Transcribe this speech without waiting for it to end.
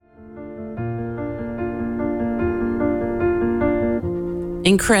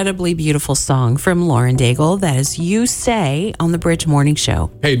Incredibly beautiful song from Lauren Daigle. That is You Say on the Bridge Morning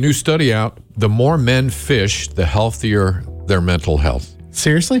Show. Hey, new study out. The more men fish, the healthier their mental health.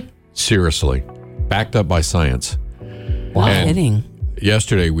 Seriously? Seriously. Backed up by science. Wow. Kidding.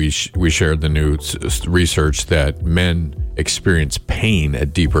 Yesterday, we shared the new research that men experience pain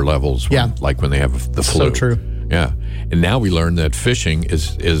at deeper levels, like when they have the flu. So true. Yeah, and now we learn that fishing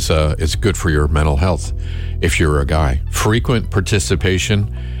is good for your mental health if you're a guy. Frequent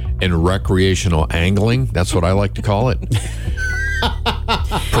participation in recreational angling, that's what I like to call it,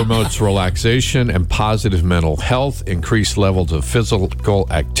 promotes relaxation and positive mental health, increased levels of physical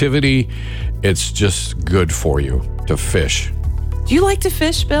activity. It's just good for you to fish. Do you like to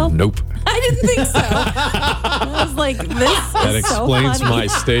fish, Bill? Nope. I didn't think so. I was like, this That is so explains funny. my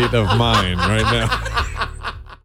state of mind right now.